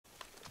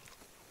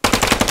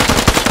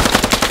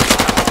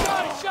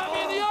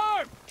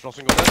Je lance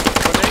une grenade.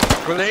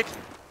 Grenade.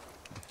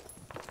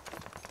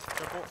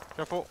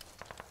 Tiens faux.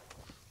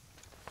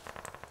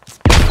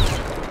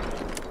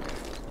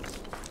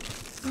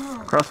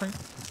 Crossing.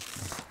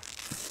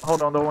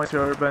 Hold on, don't want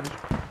your bench.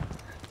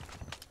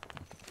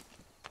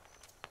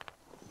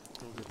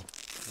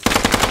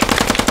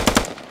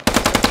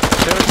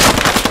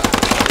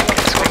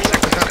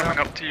 Coming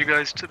up to you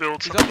guys to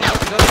build something.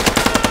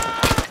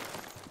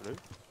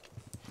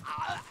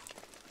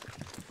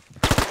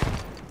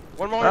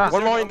 One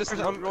more in this.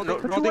 I'm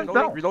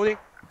reloading.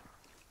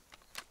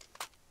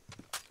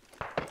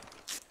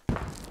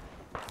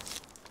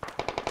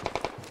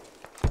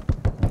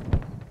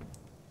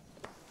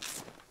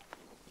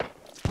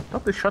 I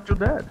thought they shot you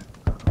dead.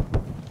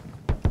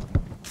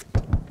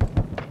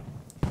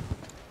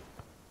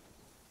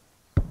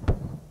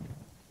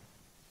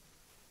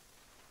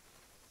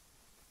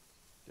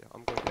 Yeah,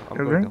 I'm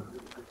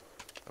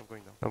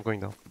going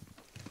down.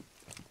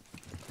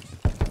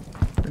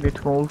 We need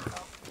to move.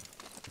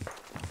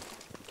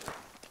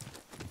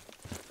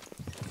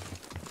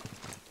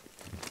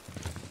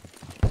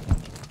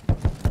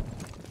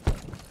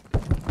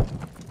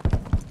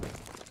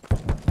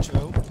 Tu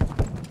vas où?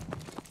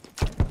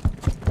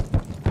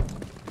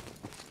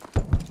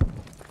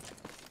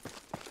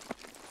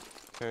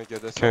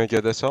 Can you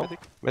get us out?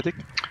 Medic?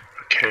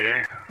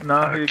 Okay. No,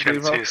 I he can't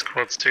gave see up.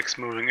 squad 6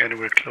 moving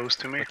anywhere close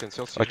to me. I can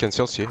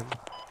still see him.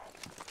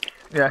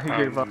 Yeah, he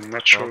gave up. I'm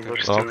not sure what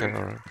he's doing. Okay,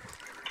 alright.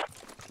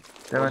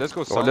 Damn it. Let's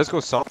go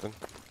south then.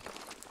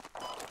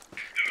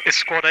 Is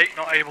squad 8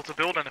 not able to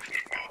build anything?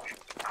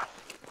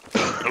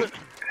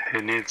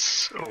 He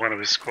needs one of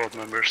his squad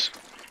members.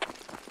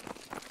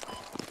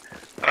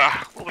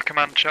 Ah, all the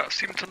command chat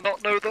seem to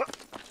not know that.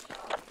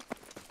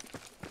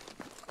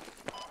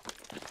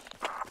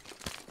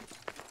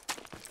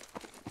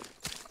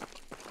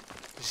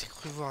 J'ai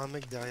cru voir un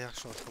mec derrière, je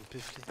suis en train de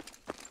péfler.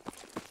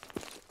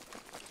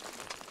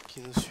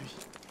 Qui nous suit.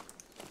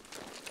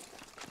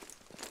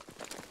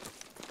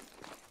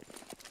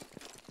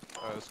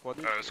 Squad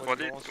Squad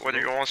 8, where do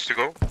you want us to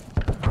go?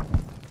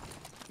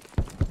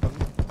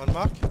 On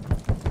mark?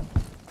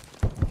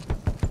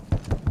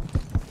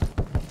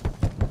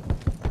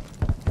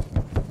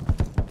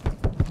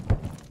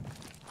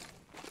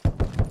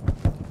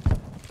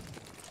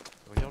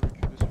 Regarde le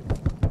cul dessus.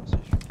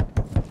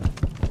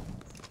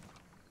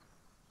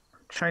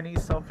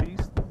 Chinese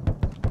southeast.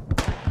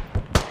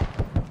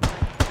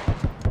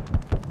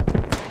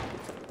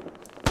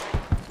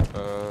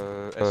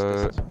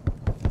 Est.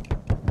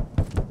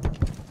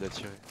 Il a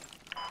tiré.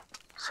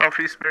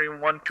 Southeast bearing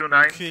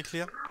 129. Cul est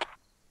clear.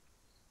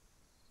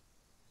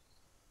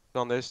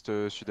 En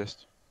est,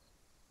 sud-est.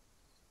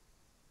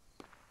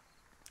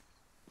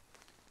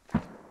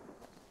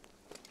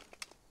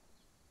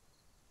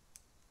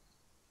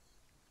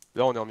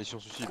 Là on est en mission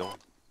suicide. Hein.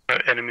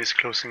 Enemies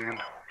closing in.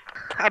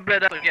 I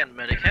bled up again,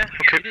 medic, huh?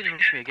 Okay. You didn't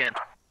reach me again.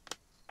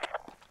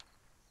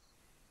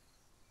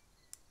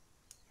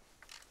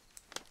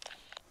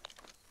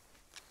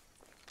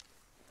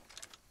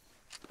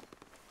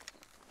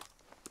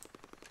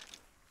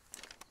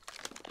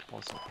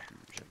 Oh ça pue,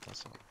 j'aime pas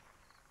ça.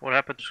 What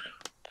happened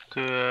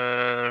to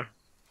the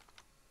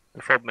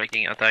fob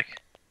making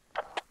attack?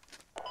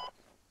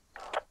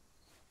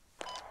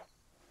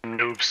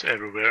 Noobs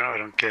everywhere, I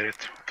don't get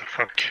it. What the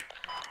fuck?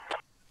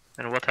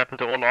 And what happened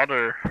to all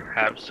other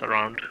halves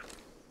around?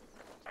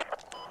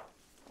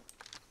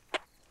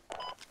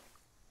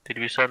 Did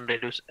we suddenly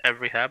lose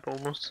every hab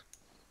almost?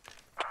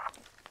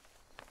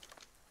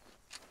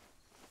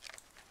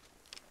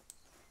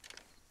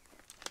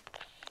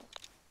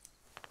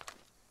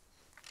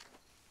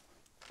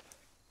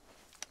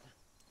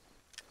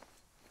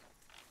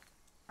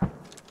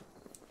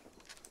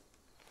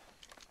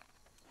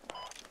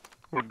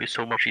 Would be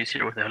so much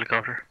easier with the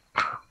helicopter.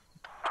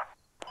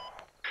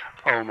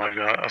 Oh my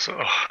god, also,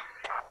 oh.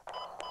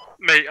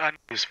 Mate, I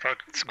this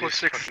fucked. Squad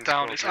 6 is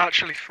down, it's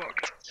actually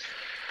fucked.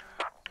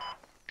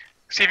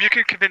 See if you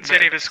can convince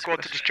any of his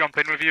squad to just jump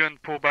in with you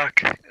and pull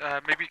back.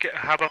 Maybe get a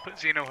hab up at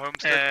Xeno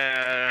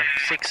Homestead.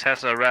 6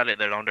 has a rally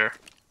there down there.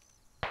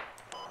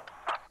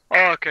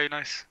 Oh, okay,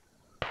 nice.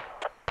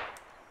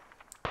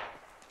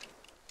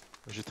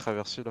 J'ai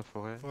traversé la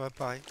forêt. Ouais,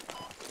 pareil.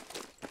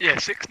 Yeah,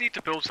 6 need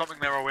to build something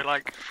there or we're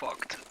like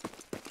fucked.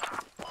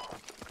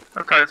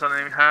 Okay, it's on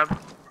the hab.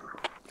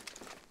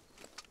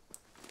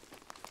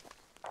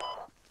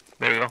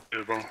 There we go.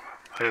 Doable.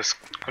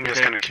 I'm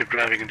just gonna keep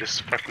driving in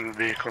this fucking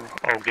vehicle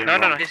all game No,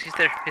 long. no, he's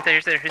there,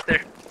 he's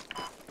there.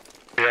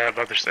 Yeah,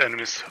 but there's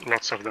enemies,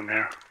 lots of them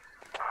here.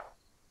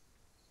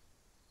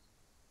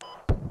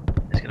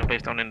 He's gonna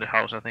place down in the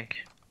house, I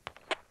think.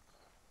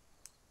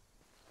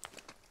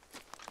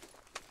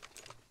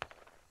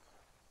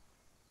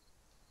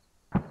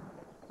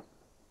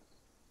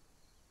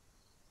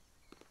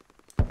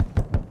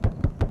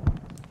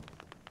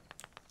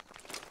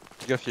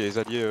 Fais gaffe, il y a les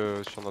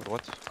alliés sur notre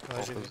droite.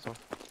 Ouais, j'ai vu.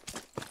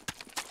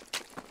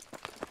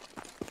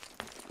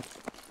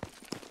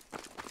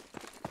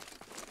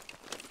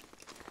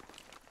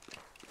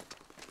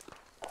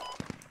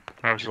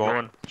 How's it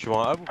going? Tu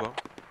vois un hab ou pas?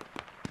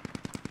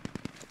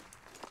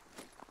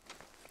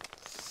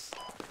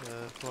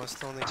 Pour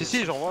l'instant, on est.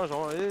 Si, j'envoie,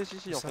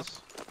 si, en Ça.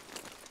 face.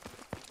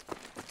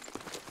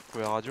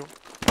 Ouais, radio.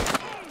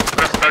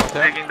 Let's start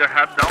taking their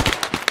hub down.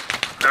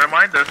 Never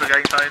mind, there's a guy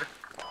inside.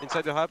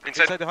 Inside the hub,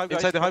 inside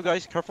the hub,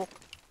 guys, careful.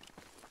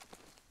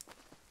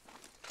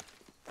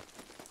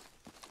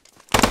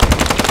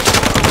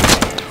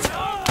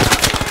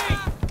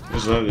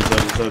 He's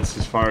dead,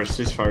 ceasefire.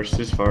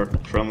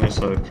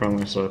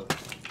 Friendly side.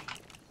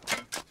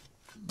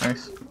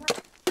 Nice.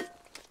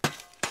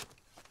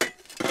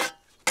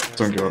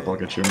 Don't give up, I'll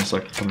get you in a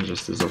sec. Let me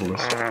just disable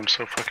this. Oh, I'm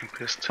so fucking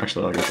pissed.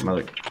 Actually, I'll get the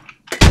medic.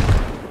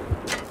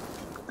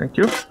 Thank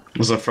you.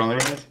 Was that friendly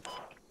grenade?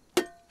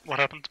 What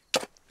happened?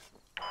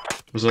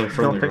 Was that a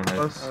friendly Don't take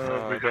grenade? close.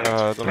 We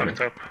got don't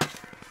fucked up.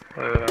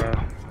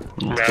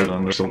 That's good,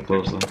 I'm still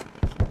close then.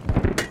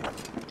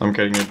 I'm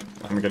getting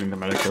the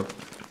medic up.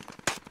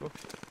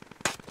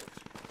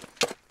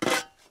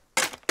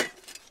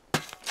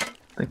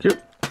 Thank you.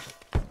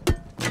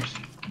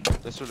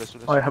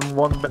 Laisse-le. I have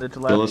 1 minute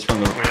Yeah, left. let's find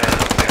We the...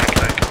 had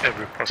like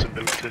every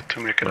possibility to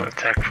make an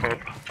attack fall.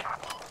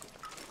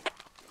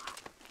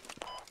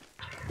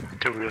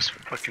 They were just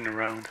fucking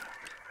around.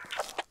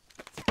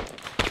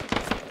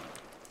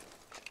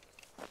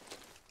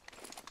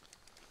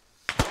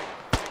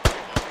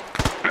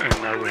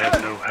 And now we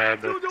have no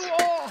habit.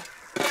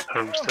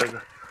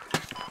 Homestead.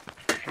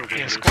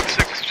 Yeah, Squad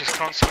 6 is just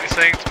constantly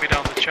saying to me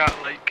down the chat,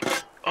 like,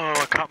 oh,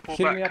 I can't pull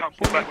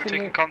back, we're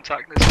taking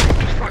contact. Let's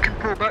just fucking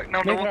pull back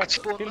now, no one can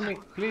spawn. Kill me,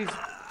 please.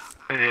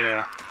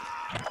 Yeah.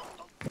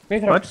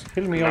 What?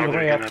 Kill me Now all the we're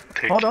way up. gonna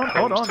take Hold on,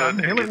 Homestead I'm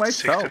and healing get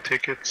myself. 60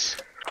 tickets.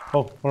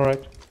 Oh,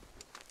 alright.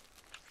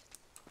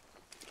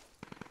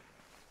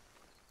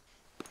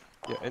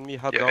 Yeah, enemy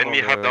hub Yeah, enemy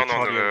hub down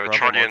on the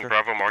Charlie and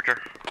Bravo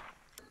marker.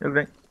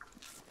 Okay.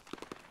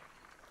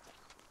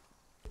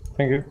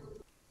 Thank you.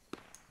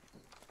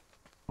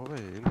 Oh ouais,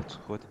 il est où notre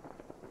squad?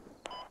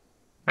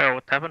 Oh,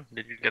 what happened?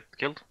 Did you get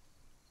killed?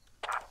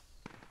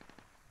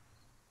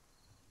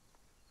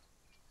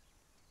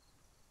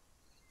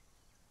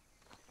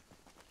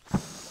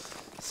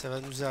 Ça va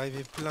nous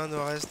arriver plein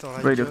nord-est en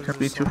Radio radio. can't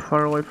be too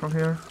far away from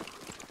here.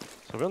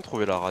 Ça vient de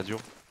trouver la radio.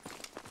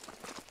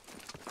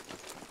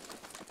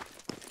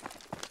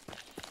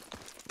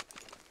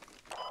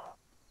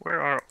 Where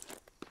are...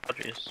 Oh,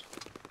 jeez.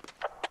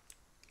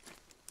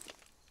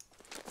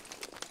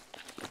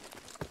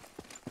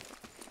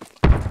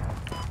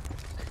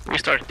 We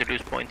started to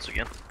lose points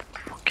again.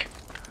 Fuck.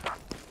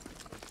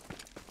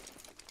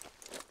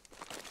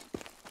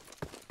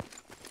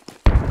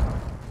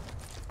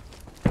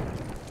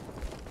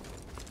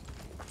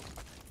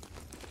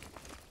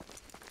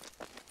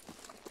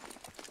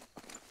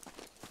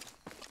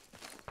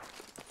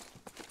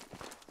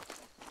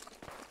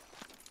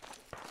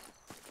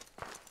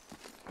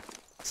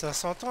 Ça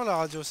s'entend la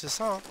radio, c'est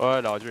ça hein?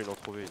 Ouais, la radio, ils l'ont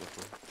trouvé.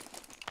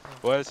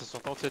 Ouais, ça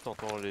s'entend, tu sais,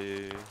 t'entends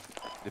les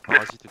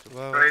parasites et tout.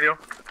 Ouais. Radio.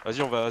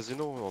 Vas-y, on va à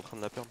Zeno, on est en train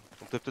de la perdre.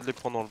 On peut peut-être les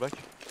prendre dans le bac,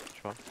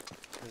 tu vois.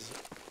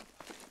 Vas-y.